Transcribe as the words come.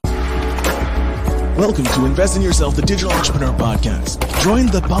Welcome to Invest in Yourself, the Digital Entrepreneur Podcast. Join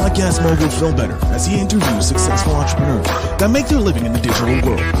the podcast mogul Phil Better as he interviews successful entrepreneurs that make their living in the digital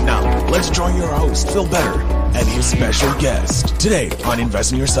world. Now, let's join your host, Phil Better, and his special guest today on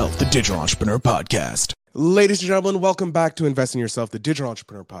Invest in Yourself, the Digital Entrepreneur Podcast. Ladies and gentlemen, welcome back to Invest in Yourself, the Digital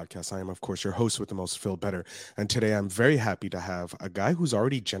Entrepreneur Podcast. I am, of course, your host with the most, Phil Better. And today I'm very happy to have a guy who's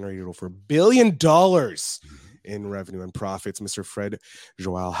already generated over $1 billion in revenue and profits, Mr. Fred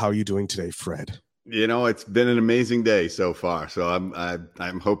Joyal. How are you doing today, Fred? You know, it's been an amazing day so far. So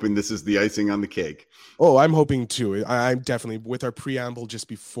I'm hoping this is the icing on the cake. Oh, I'm hoping too. I'm definitely, with our preamble just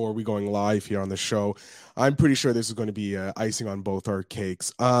before we going live here on the show, I'm pretty sure this is going to be icing on both our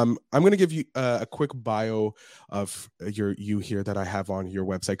cakes. I'm going to give you a quick bio of you here that I have on your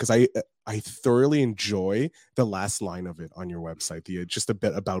website, because I thoroughly enjoy the last line of it on your website, just a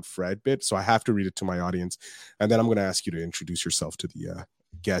bit about Fred bit. So I have to read it to my audience, and then I'm going to ask you to introduce yourself to the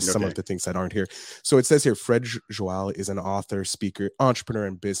guess some of the things that aren't here. So it says here, Fred Joyal is an author, speaker, entrepreneur,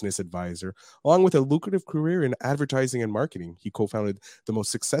 and business advisor. Along with a lucrative career in advertising and marketing, he co-founded the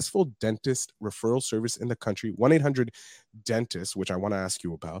most successful dentist referral service in the country, 1-800-DENTIST, which I want to ask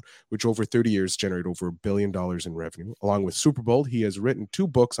you about, which over 30 years generated over $1 billion in revenue. Along with Super Bowl, he has written 2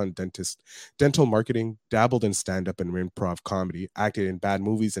 books on dental marketing, dabbled in stand-up and improv comedy, acted in bad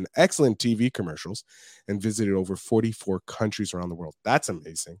movies and excellent TV commercials, and visited over 44 countries around the world. That's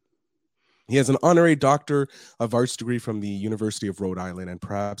amazing. He has an honorary Doctor of Arts degree from the University of Rhode Island, and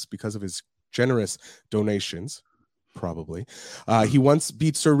perhaps because of his generous donations, he once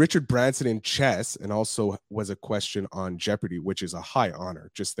beat Sir Richard Branson in chess, and also was a question on Jeopardy, which is a high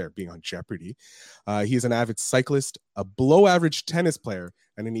honor, just there being on Jeopardy. He is an avid cyclist, a below-average tennis player,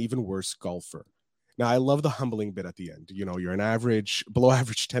 and an even worse golfer. Now, I love the humbling bit at the end. You know, you're an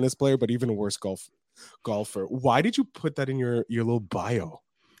below-average tennis player, but even worse golfer. Why did you put that in your little bio?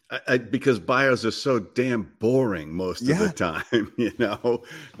 Because bios are so damn boring most of the time, you know,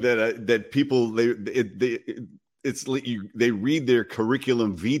 that people, it's like they read their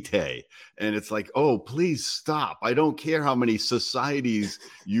curriculum vitae and it's like, oh, please stop. I don't care how many societies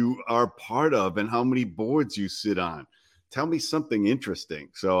you are part of and how many boards you sit on. Tell me something interesting.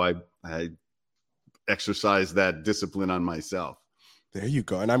 So I exercise that discipline on myself. There you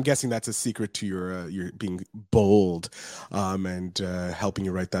go. And I'm guessing that's a secret to your being bold and helping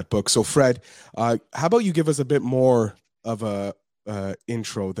you write that book. So, Fred, how about you give us a bit more of a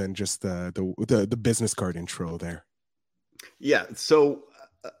intro than just the business card intro there? Yeah. So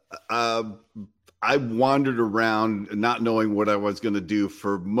I wandered around not knowing what I was going to do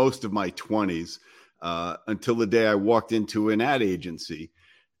for most of my 20s until the day I walked into an ad agency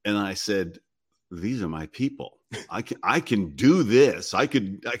and I said, these are my people. I can do this. I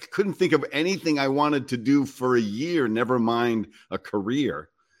couldn't think of anything I wanted to do for a year, never mind a career.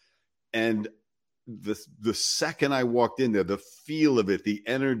 And the second I walked in there, the feel of it, the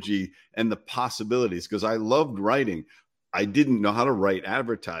energy and the possibilities, because I loved writing. I didn't know how to write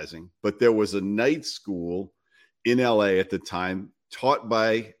advertising, but there was a night school in LA at the time taught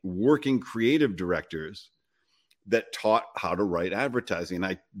by working creative directors that taught how to write advertising. And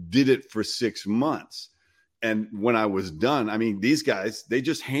I did it for 6 months. And when I was done, I mean, these guys, they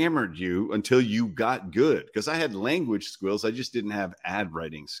just hammered you until you got good, because I had language skills. I just didn't have ad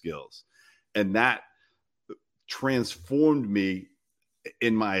writing skills. And that transformed me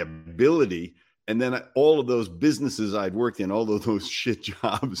in my ability. And then all of those businesses I'd worked in, all of those shit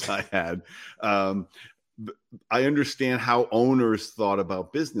jobs I had, I understand how owners thought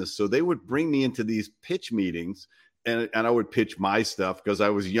about business. So they would bring me into these pitch meetings and I would pitch my stuff because I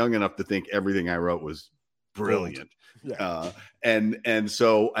was young enough to think everything I wrote was brilliant. Yeah. And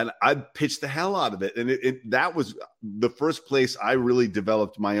I pitched the hell out of it. And that was the first place I really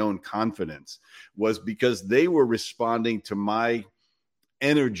developed my own confidence, was because they were responding to my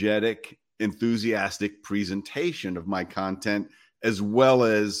energetic, enthusiastic presentation of my content, as well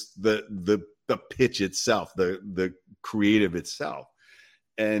as the pitch itself, the creative itself.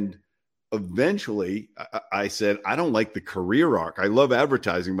 And eventually I said, I don't like the career arc. I love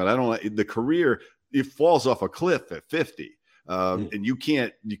advertising, but I don't like the career. It falls off a cliff at 50. And you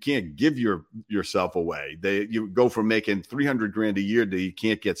can't give yourself away. You go from making $300,000 a year to you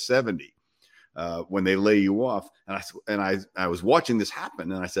can't get 70 when they lay you off. And I was watching this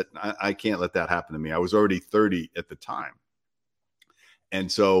happen, and I said, I can't let that happen to me. I was already 30 at the time. And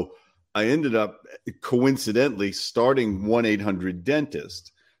so I ended up coincidentally starting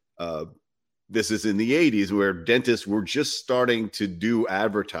 1-800-DENTIST. This is in the 80s, where dentists were just starting to do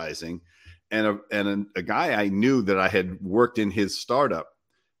advertising. And a guy I knew that I had worked in his startup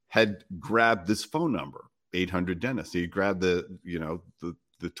had grabbed this phone number, 800-DENTIST. He grabbed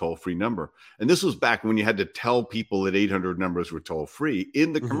the the toll-free number. And this was back when you had to tell people that 800 numbers were toll-free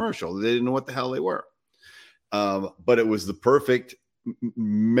in the commercial. They didn't know what the hell they were. But it was the perfect,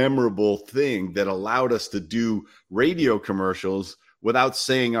 memorable thing that allowed us to do radio commercials without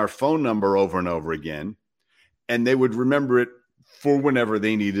saying our phone number over and over again. And they would remember it for whenever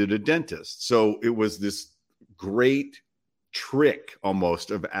they needed a dentist. So it was this great trick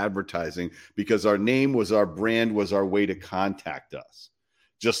almost of advertising, because our name was our brand, was our way to contact us.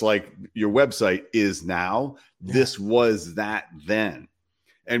 Just like your website is now, this was that then.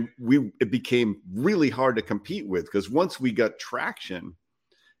 And it became really hard to compete with, because once we got traction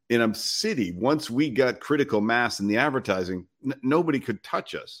in a city, once we got critical mass in the advertising, nobody could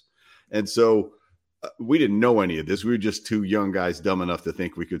touch us. And so we didn't know any of this. We were just two young guys dumb enough to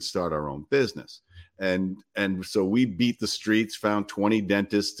think we could start our own business. And so we beat the streets, found 20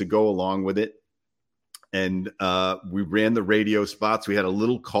 dentists to go along with it. And we ran the radio spots. We had a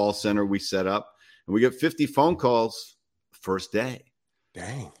little call center we set up, and we got 50 phone calls first day.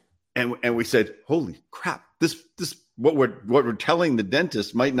 Dang. And we said, holy crap, this what we're telling the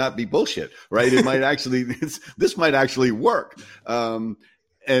dentist might not be bullshit, right? It might actually, this might actually work. And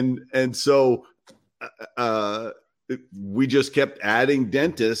so we just kept adding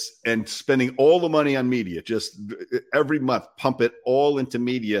dentists and spending all the money on media, just every month, pump it all into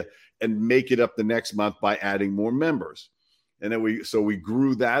media and make it up the next month by adding more members. And then we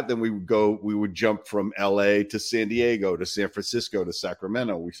grew that. Then we would jump from LA to San Diego to San Francisco to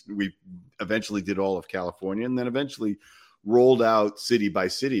Sacramento. We eventually did all of California, and then eventually rolled out city by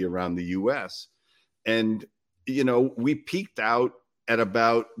city around the US. And, we peaked out at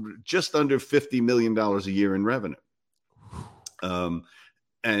about just under $50 million a year in revenue.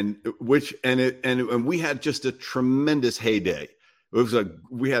 And we had just a tremendous heyday.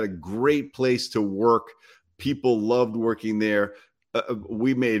 We had a great place to work. People loved working there.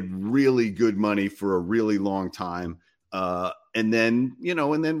 We made really good money for a really long time. And then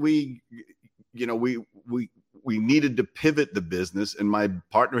we needed to pivot the business, and my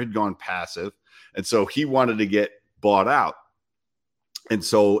partner had gone passive. And so he wanted to get bought out. And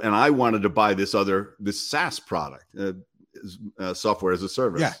I wanted to buy this SaaS product, software as a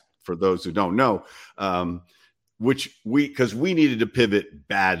service, for those who don't know, because we needed to pivot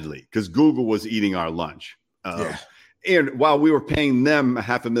badly, because Google was eating our lunch. And while we were paying them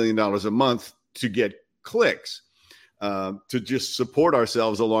 $500,000 a month to get clicks, to just support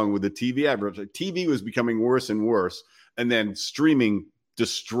ourselves along with the TV advertising, TV was becoming worse and worse. And then streaming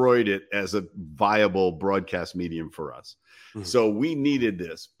destroyed it as a viable broadcast medium for us. Mm-hmm. So we needed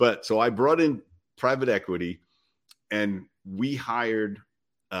this. So I brought in private equity, and we hired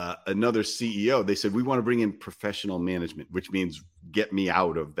another CEO. They said, we want to bring in professional management, which means get me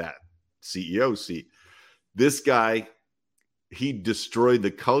out of that CEO seat. This guy, he destroyed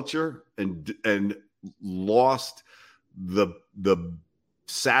the culture and lost the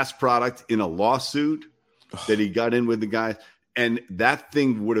SaaS product in a lawsuit that he got in with the guy. And that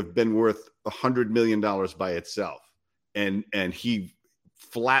thing would have been worth $100 million by itself. And he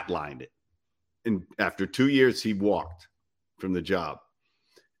flatlined it. And after 2 years, he walked from the job.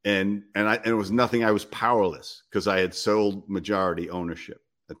 And it was nothing. I was powerless, because I had sold majority ownership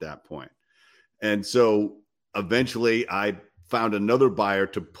at that point. And so eventually I found another buyer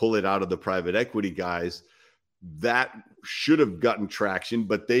to pull it out of the private equity guys. That should have gotten traction,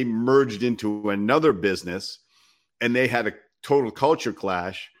 but they merged into another business, and they had a total culture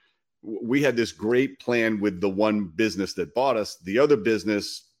clash. We had this great plan with the one business that bought us. The other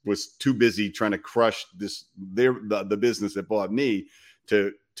business was too busy trying to crush the business that bought me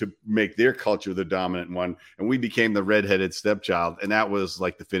to make their culture the dominant one. And we became the redheaded stepchild. And that was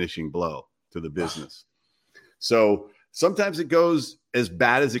like the finishing blow to the business. So sometimes it goes as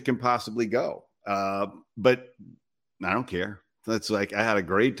bad as it can possibly go. But I don't care. That's like, I had a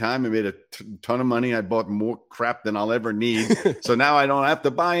great time. I made a ton of money. I bought more crap than I'll ever need. So now I don't have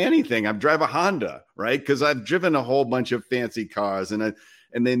to buy anything. I drive a Honda, right? Because I've driven a whole bunch of fancy cars, and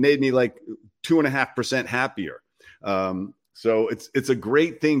they made me like 2.5% happier. So it's a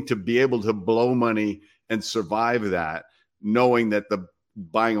great thing to be able to blow money and survive that, knowing that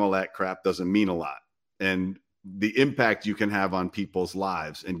buying all that crap doesn't mean a lot. And the impact you can have on people's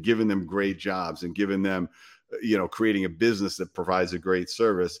lives, and giving them great jobs, and giving them, creating a business that provides a great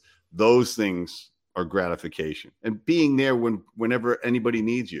service, those things are gratification. And being there whenever anybody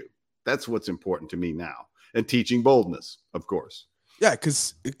needs you, that's what's important to me now. And teaching boldness, of course. Yeah,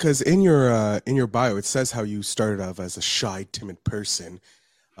 because in your bio, it says how you started off as a shy, timid person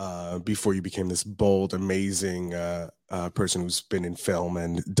before you became this bold, amazing person who's been in film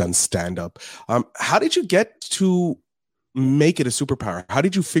and done stand-up. How did you get to make it a superpower? How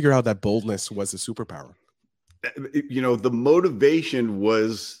did you figure out that boldness was a superpower? The motivation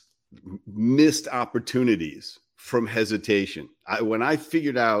was missed opportunities from hesitation. When I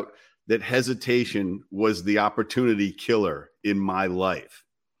figured out that hesitation was the opportunity killer in my life,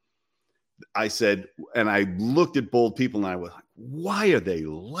 I said, and I looked at bold people and I was like, why are they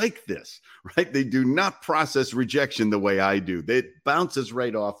like this? Right? They do not process rejection the way I do. It bounces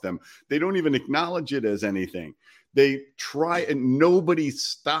right off them. They don't even acknowledge it as anything. They try and nobody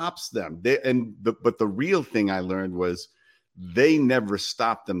stops them. But the real thing I learned was they never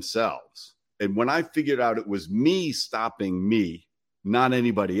stop themselves. And when I figured out it was me stopping me, not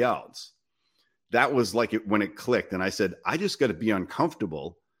anybody else, that was like when it clicked. And I said, I just got to be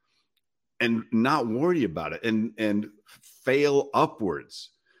uncomfortable and not worry about it and fail upwards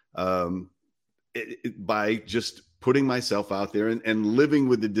by just putting myself out there and living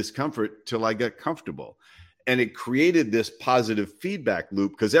with the discomfort till I got comfortable. And it created this positive feedback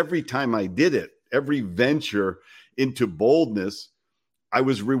loop, because every time I did it, every venture into boldness, I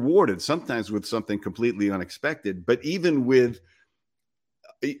was rewarded, sometimes with something completely unexpected, but even with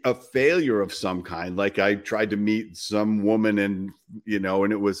a failure of some kind, like I tried to meet some woman and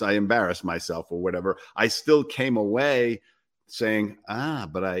it was, I embarrassed myself or whatever. I still came away saying,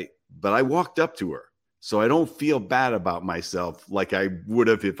 but I walked up to her. So I don't feel bad about myself like I would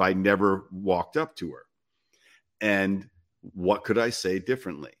have if I never walked up to her. And what could I say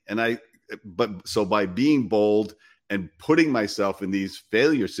differently? So by being bold and putting myself in these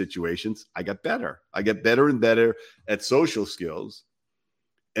failure situations, I got better. I get better and better at social skills.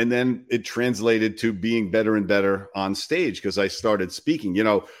 And then it translated to being better and better on stage, because I started speaking,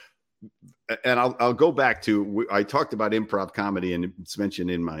 and I'll go back to, I talked about improv comedy, and it's mentioned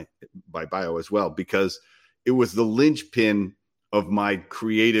in my bio as well, because it was the linchpin of my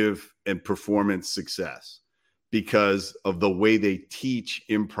creative and performance success, because of the way they teach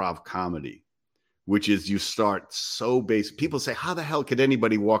improv comedy, which is you start so basic. People say, how the hell could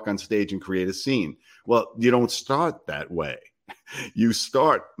anybody walk on stage and create a scene? Well, you don't start that way. You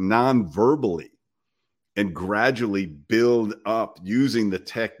start non-verbally and gradually build up using the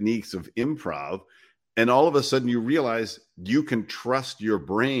techniques of improv. And all of a sudden you realize you can trust your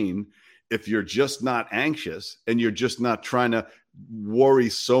brain if you're just not anxious and you're just not trying to worry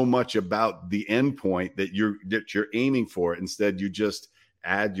so much about the end point that you're aiming for. Instead, you just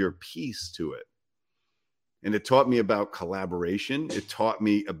add your piece to it. And it taught me about collaboration. It taught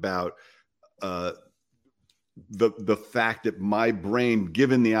me about the fact that my brain,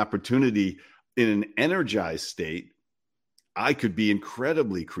 given the opportunity in an energized state, I could be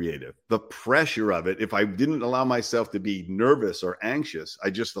incredibly creative. The pressure of it, if I didn't allow myself to be nervous or anxious, I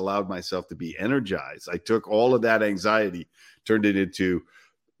just allowed myself to be energized. I took all of that anxiety, turned it into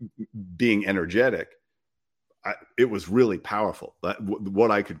being energetic. It was really powerful,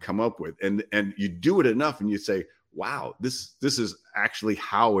 what I could come up with. And you do it enough and you say, wow, this is actually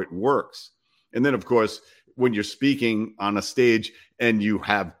how it works. And then, of course, when you're speaking on a stage and you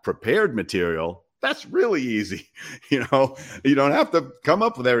have prepared material, that's really easy. You don't have to come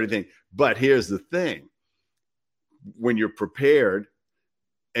up with everything. But here's the thing. When you're prepared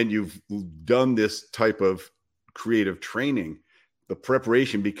and you've done this type of creative training, the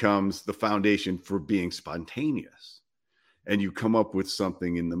preparation becomes the foundation for being spontaneous. And you come up with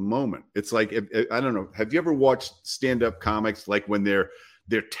something in the moment. It's like, I don't know, have you ever watched stand-up comics, like when they're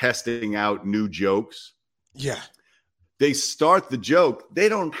testing out new jokes? Yeah. They start the joke. They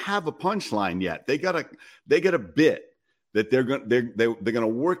don't have a punchline yet. They got a bit that they're going to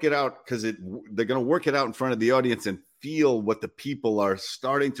work it out, because they're going to work it out in front of the audience and feel what the people are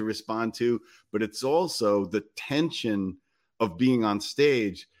starting to respond to. But it's also the tension of being on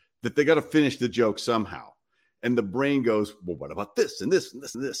stage that they got to finish the joke somehow. And the brain goes, well, what about this and this and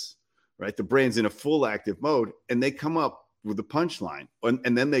this and this, right? The brain's in a full active mode, and they come up with the punchline,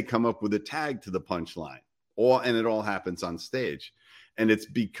 and then they come up with a tag to the punchline. And it all happens on stage, and it's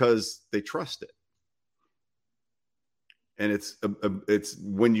because they trust it. And it's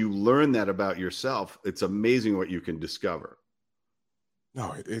when you learn that about yourself, it's amazing what you can discover.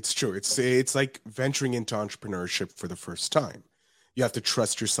 No, it's true. It's like venturing into entrepreneurship for the first time. You have to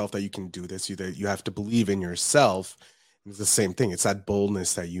trust yourself that you can do this. You have to believe in yourself. It's the same thing. It's that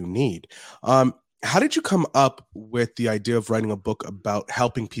boldness that you need. How did you come up with the idea of writing a book about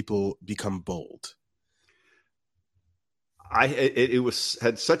helping people become bold? It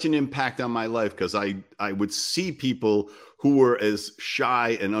had such an impact on my life, because I would see people who were as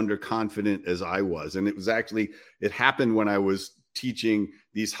shy and underconfident as I was. And it happened when I was teaching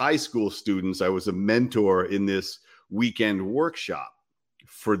these high school students. I was a mentor in this weekend workshop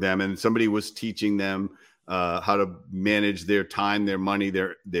for them, and somebody was teaching them how to manage their time, their money,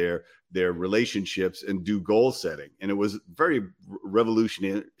 their relationships, and do goal setting. And it was a very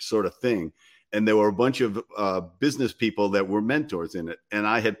revolutionary sort of thing. And there were a bunch of business people that were mentors in it. And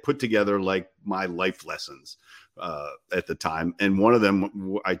I had put together like my life lessons at the time. And one of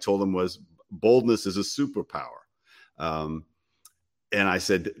them, I told them, was boldness is a superpower. And I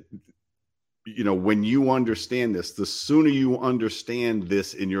said, when you understand this, the sooner you understand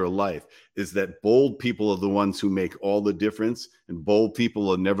this in your life, is that bold people are the ones who make all the difference, and bold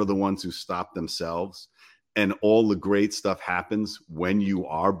people are never the ones who stop themselves. And all the great stuff happens when you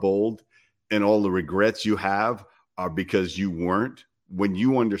are bold, and all the regrets you have are because you weren't. When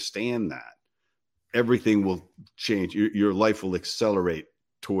you understand that, everything will change. Your life will accelerate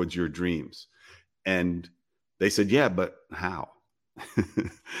towards your dreams. And they said, yeah, but how?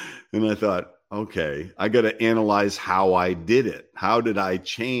 And I thought, okay, I got to analyze how I did it. How did I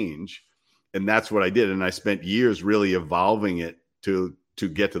change? And that's what I did. And I spent years really evolving it to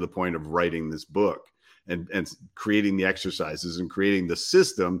get to the point of writing this book and creating the exercises and creating the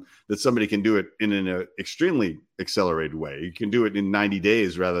system that somebody can do it in an extremely accelerated way. You can do it in 90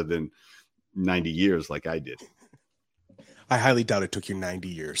 days rather than 90 years like I did. I highly doubt it took you 90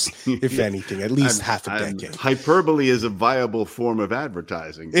 years, if anything, at least half a decade. Hyperbole is a viable form of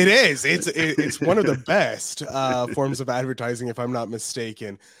advertising. It is. It's one of the best forms of advertising, if I'm not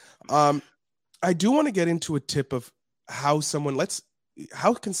mistaken. I do want to get into a tip of how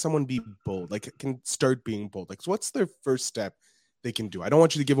can someone be bold? Like, can start being bold? Like, so what's their first step they can do? I don't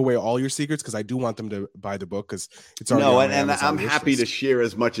want you to give away all your secrets, because I do want them to buy the book, because it's already and I'm happy to share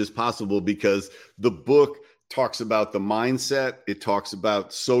as much as possible, because the book talks about the mindset. It talks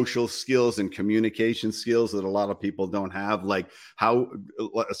about social skills and communication skills that a lot of people don't have. Like how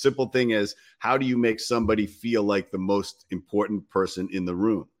a simple thing is, how do you make somebody feel like the most important person in the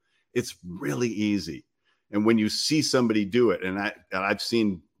room? It's really easy. And when you see somebody do it, and I've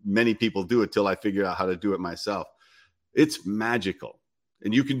seen many people do it till I figured out how to do it myself, it's magical.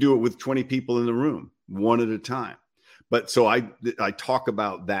 And you can do it with 20 people in the room, one at a time. But so I talk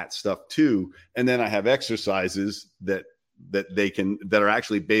about that stuff too. And then I have exercises that are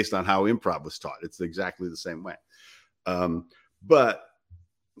actually based on how improv was taught. It's exactly the same way. But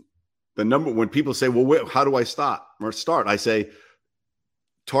when people say, well, how do I start? I say,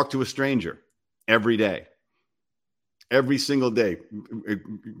 talk to a stranger every day. Every single day,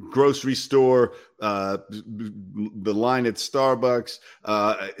 grocery store, the line at Starbucks,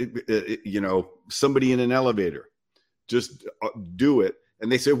 somebody in an elevator. Just do it.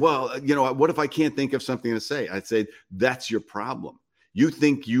 And they say, well, what if I can't think of something to say? I'd say, that's your problem. You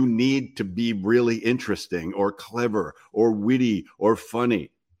think you need to be really interesting or clever or witty or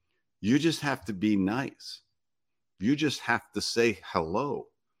funny. You just have to be nice. You just have to say hello.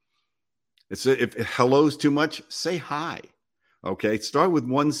 If hello's too much, say hi. Okay. Start with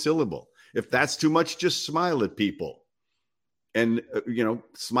one syllable. If that's too much, just smile at people, and,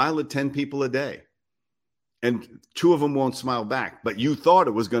 smile at 10 people a day. And 2 of them won't smile back, but you thought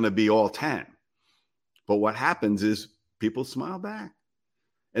it was going to be all 10. But what happens is people smile back.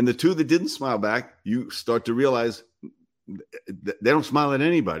 And the 2 that didn't smile back, you start to realize they don't smile at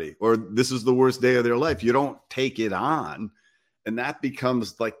anybody, or this is the worst day of their life. You don't take it on. And that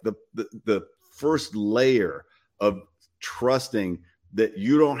becomes like the first layer of trusting that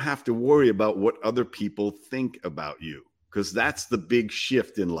you don't have to worry about what other people think about you, because that's the big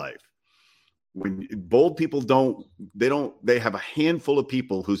shift in life. When bold people they have a handful of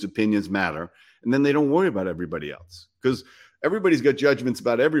people whose opinions matter, and then they don't worry about everybody else, because everybody's got judgments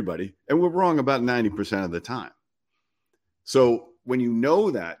about everybody, and we're wrong about 90% of the time. So when you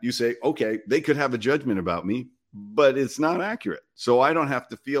know that, you say, okay, they could have a judgment about me, but it's not accurate. So I don't have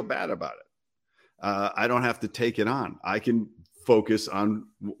to feel bad about it. I don't have to take it on. I can focus on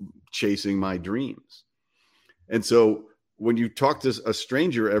chasing my dreams. And so when you talk to a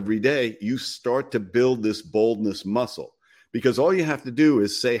stranger every day, you start to build this boldness muscle, because all you have to do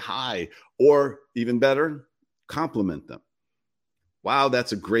is say hi, or even better, compliment them. Wow,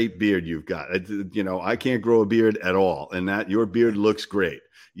 that's a great beard you've got. I can't grow a beard at all, and that your beard looks great,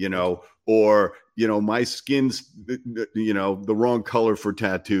 or, my skin's, the wrong color for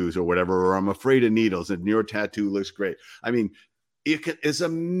tattoos or whatever, or I'm afraid of needles and your tattoo looks great. I mean, it's a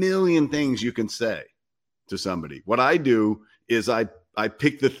million things you can say to somebody. What I do is I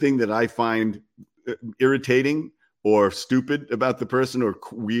pick the thing that I find irritating or stupid about the person or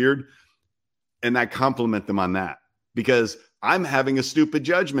weird, and I compliment them on that, because I'm having a stupid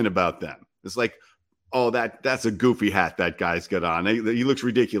judgment about them. It's like, oh, that's a goofy hat that guy's got on. He looks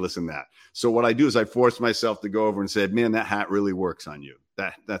ridiculous in that. So what I do is I force myself to go over and say, man, that hat really works on you.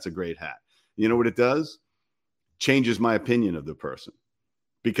 That's a great hat. You know what it does? changes my opinion of the person,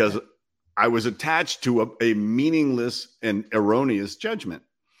 because I was attached to a meaningless and erroneous judgment.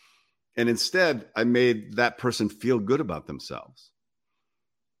 And instead, I made that person feel good about themselves.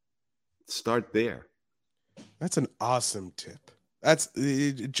 Start there. That's an awesome tip.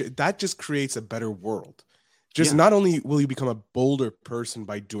 That just creates a better world. Just not only will you become a bolder person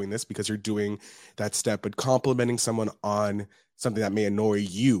by doing this because you're doing that step, but complimenting someone on something that may annoy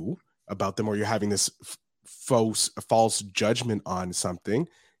you about them, or you're having this false judgment on something,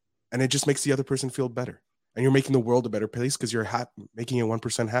 and it just makes the other person feel better. And you're making the world a better place because you're making it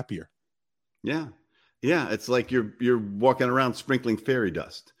 1% happier. Yeah. Yeah. It's like you're walking around sprinkling fairy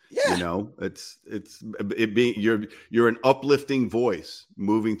dust. Yeah. You know, you're an uplifting voice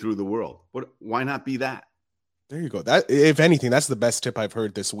moving through the world. Why not be that? There you go. That, if anything, that's the best tip I've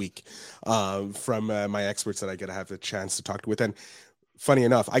heard this week from my experts that I get to have the chance to talk with. And funny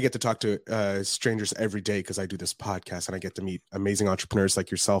enough, I get to talk to strangers every day because I do this podcast, and I get to meet amazing entrepreneurs like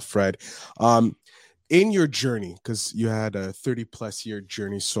yourself, Fred. In your journey, because you had a 30+ year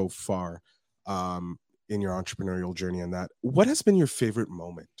journey so far in your entrepreneurial journey, and that, what has been your favorite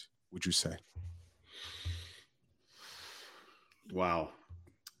moment, would you say? Wow.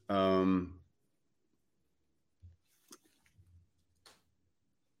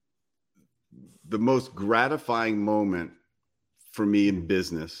 The most gratifying moment for me in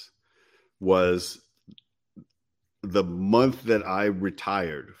business was the month that I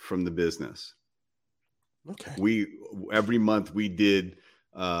retired from the business. Okay. Every month we did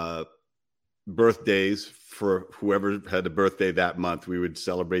birthdays for whoever had a birthday that month. We would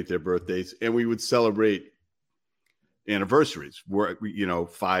celebrate their birthdays, and we would celebrate anniversaries, where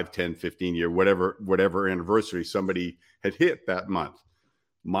 5, 10, 15 year, whatever anniversary somebody had hit that month.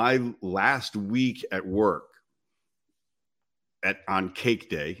 My last week at work on Cake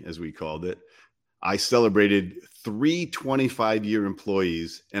Day, as we called it, I celebrated 3 25-year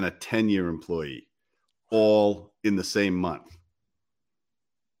employees and a 10-year employee, all in the same month.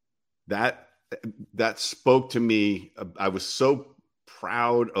 That spoke to me. I was so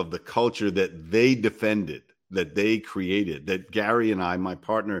proud of the culture that they defended, that they created, that Gary and I, my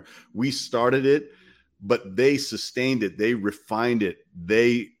partner, we started it, but they sustained it. They refined it.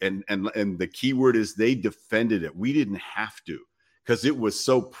 And the key word is they defended it. We didn't have to, because it was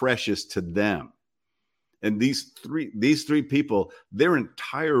so precious to them. And these three people, their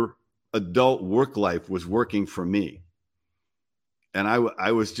entire adult work life was working for me. And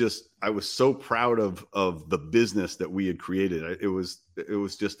I was so proud of the business that we had created. It was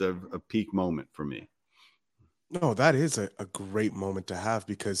just a peak moment for me. No, that is a great moment to have,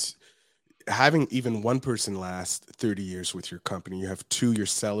 because having even one person last 30 years with your company, you have 2 you're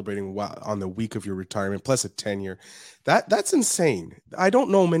celebrating on the week of your retirement, plus a 10-year. That's insane. I don't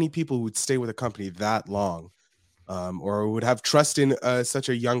know many people who would stay with a company that long, or would have trust in such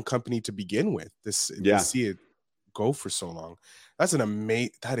a young company to begin with. To see it go for so long.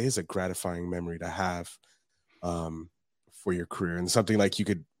 That is a gratifying memory to have for your career, and something like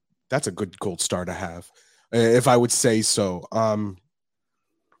that's a good gold star to have, if I would say so.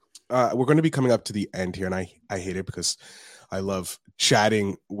 We're going to be coming up to the end here, and I hate it because I love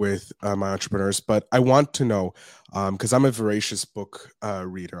chatting with my entrepreneurs, but I want to know, because I'm a voracious book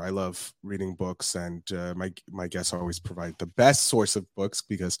reader. I love reading books, and my guests always provide the best source of books,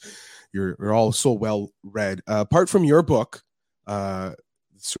 because you're all so well read. Apart from your book,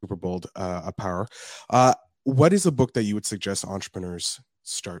 Super Bold Power, what is a book that you would suggest entrepreneurs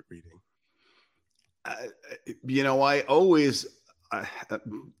start reading? I always.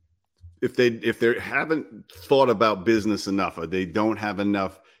 If they haven't thought about business enough, or they don't have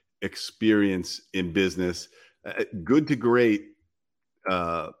enough experience in business, Good to Great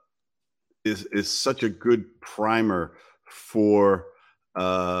is such a good primer for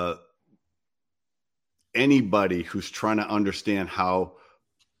anybody who's trying to understand how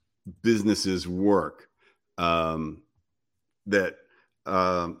businesses work. There's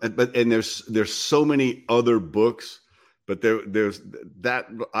so many other books. But there's that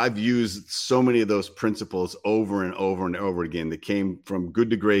I've used so many of those principles over and over and over again that came from Good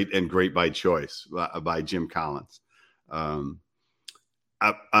to Great and Great by Choice by Jim Collins.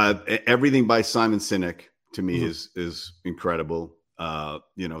 Everything by Simon Sinek to me is incredible.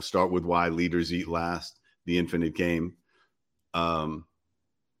 Start with Why, Leaders Eat Last, The Infinite Game. But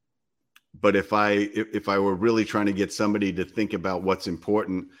if I were really trying to get somebody to think about what's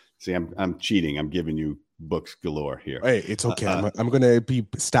important, see, I'm cheating. I'm giving you books galore here. Hey, it's okay. I'm going to be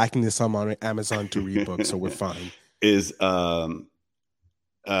stacking this on Amazon to read books, so we're fine. Is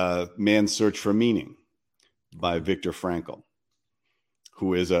Man's Search for Meaning by Viktor Frankl,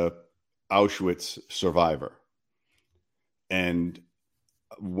 who is a Auschwitz survivor. And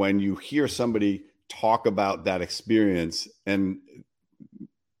when you hear somebody talk about that experience and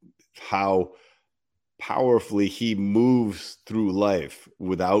how powerfully he moves through life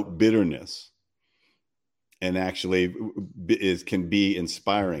without bitterness, and actually can be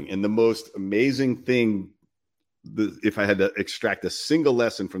inspiring. And the most amazing thing, if I had to extract a single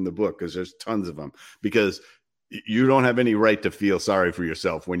lesson from the book, because there's tons of them, because you don't have any right to feel sorry for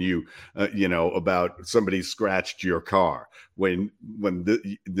yourself when you, about somebody scratched your car, when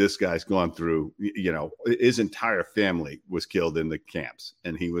this guy's gone through, his entire family was killed in the camps,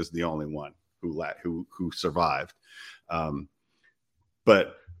 and he was the only one who survived.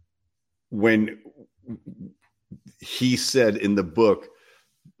 But when he said in the book,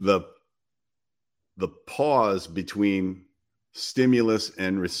 the pause between stimulus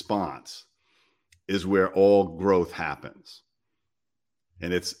and response is where all growth happens.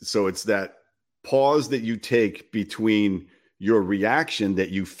 And it's that pause that you take between your reaction that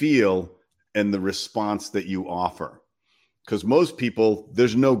you feel and the response that you offer. Because most people,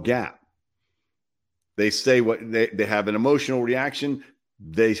 there's no gap. They say what they have an emotional reaction,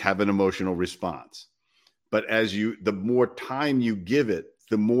 they have an emotional response. But the more time you give it,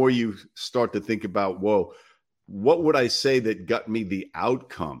 the more you start to think about, whoa, what would I say that got me the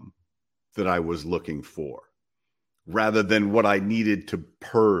outcome that I was looking for, rather than what I needed to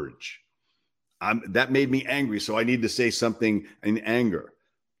purge? That made me angry, so I need to say something in anger.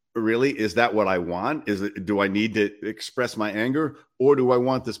 Really? Is that what I want? Do I need to express my anger, or do I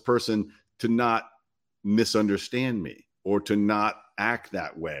want this person to not misunderstand me, or to not act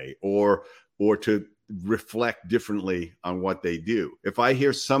that way, or to reflect differently on what they do? If I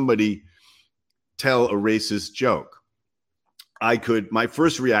hear somebody tell a racist joke, my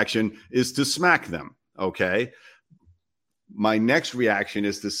first reaction is to smack them. Okay. My next reaction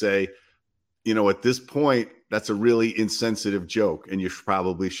is to say, at this point, that's a really insensitive joke, and you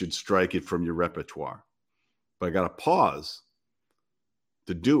probably should strike it from your repertoire. But I got to pause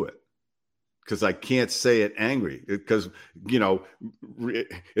to do it, because I can't say it angry, because,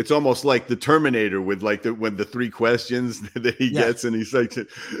 it's almost like the Terminator with when the 3 questions that he gets, and he's like,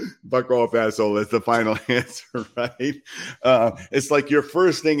 "Buck off, asshole." That's the final answer, right? It's like your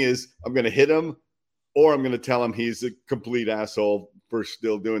first thing is, I'm going to hit him, or I'm going to tell him he's a complete asshole for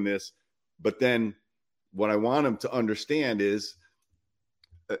still doing this. But then what I want him to understand is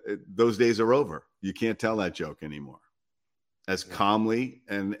those days are over. You can't tell that joke anymore. As calmly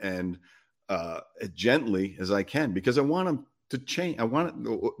and gently as I can, because I want them to change.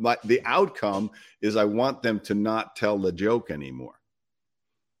 The outcome is I want them to not tell the joke anymore.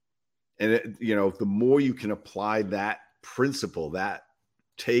 And the more you can apply that principle, that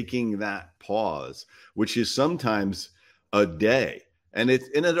taking that pause, which is sometimes a day, and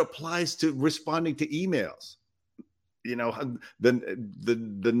it applies to responding to emails.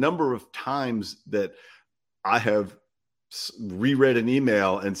 The number of times that I have reread an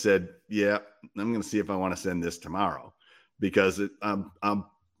email and said, yeah, I'm going to see if I want to send this tomorrow, because I'm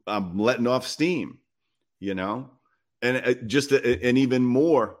letting off steam, and just an even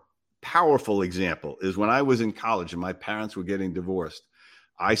more powerful example is when I was in college and my parents were getting divorced.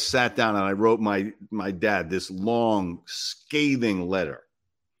 I sat down and I wrote my dad this long, scathing letter,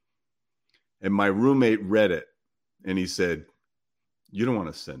 and my roommate read it, and he said, "You don't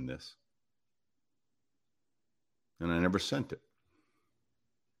want to send this." And I never sent it.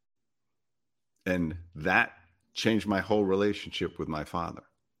 And that changed my whole relationship with my father,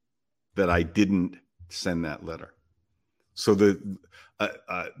 that I didn't send that letter. So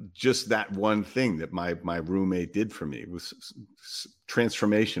just that one thing that my roommate did for me was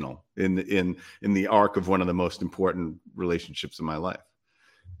transformational in the arc of one of the most important relationships in my life,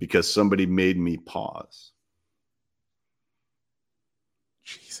 because somebody made me pause.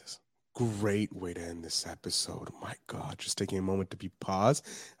 Jesus. Great way to end this episode. My God, just taking a moment to be pause.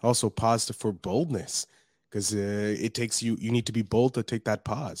 Also pause for boldness, because it takes you need to be bold to take that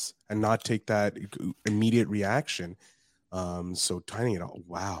pause and not take that immediate reaction. So tiny it all.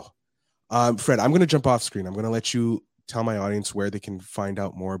 Wow. Fred, I'm going to jump off screen. I'm going to let you tell my audience where they can find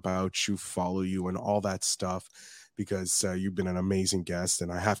out more about you, follow you, and all that stuff, because you've been an amazing guest, and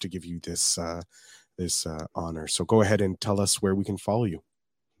I have to give you this honor. So go ahead and tell us where we can follow you.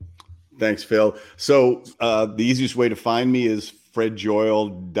 Thanks, Phil. So the easiest way to find me is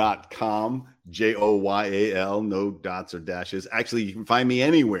fredjoyal.com, Joyal, no dots or dashes. Actually, you can find me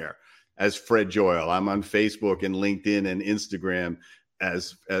anywhere as Fred Joyal. I'm on Facebook and LinkedIn and Instagram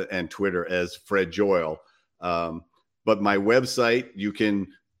and Twitter as Fred Joyal. But my website, you can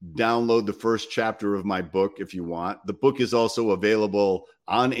download the first chapter of my book if you want. The book is also available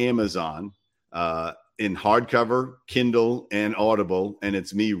on Amazon in hardcover, Kindle, and Audible, and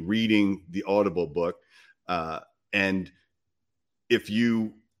it's me reading the Audible book. And if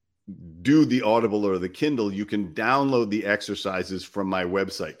you do the Audible or the Kindle, you can download the exercises from my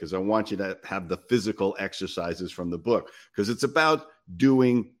website, because I want you to have the physical exercises from the book, because it's about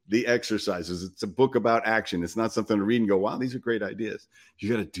doing the exercises. It's a book about action. It's not something to read and go, wow, these are great ideas. You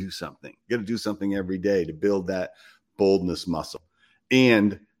got to do something. You got to do something every day to build that boldness muscle.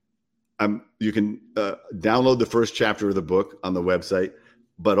 And you can download the first chapter of the book on the website,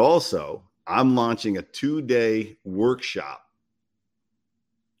 but also I'm launching a 2-day workshop,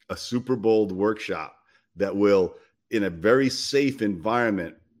 a super bold workshop that will, in a very safe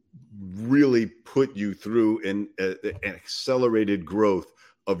environment, really put you through an accelerated growth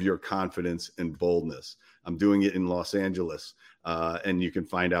of your confidence and boldness. I'm doing it in Los Angeles, and you can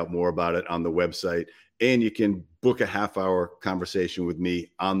find out more about it on the website. And you can book a half-hour conversation with me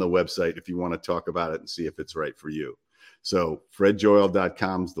on the website if you want to talk about it and see if it's right for you. So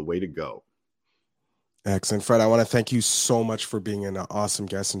fredjoyal.com is the way to go. Excellent. Fred, I want to thank you so much for being an awesome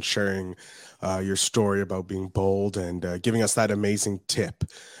guest and sharing your story about being bold and giving us that amazing tip.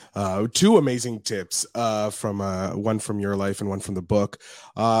 2 amazing tips, from one from your life and one from the book.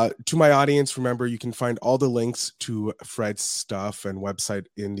 To my audience, remember, you can find all the links to Fred's stuff and website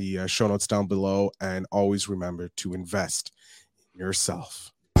in the show notes down below. And always remember to invest in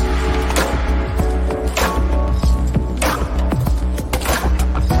yourself.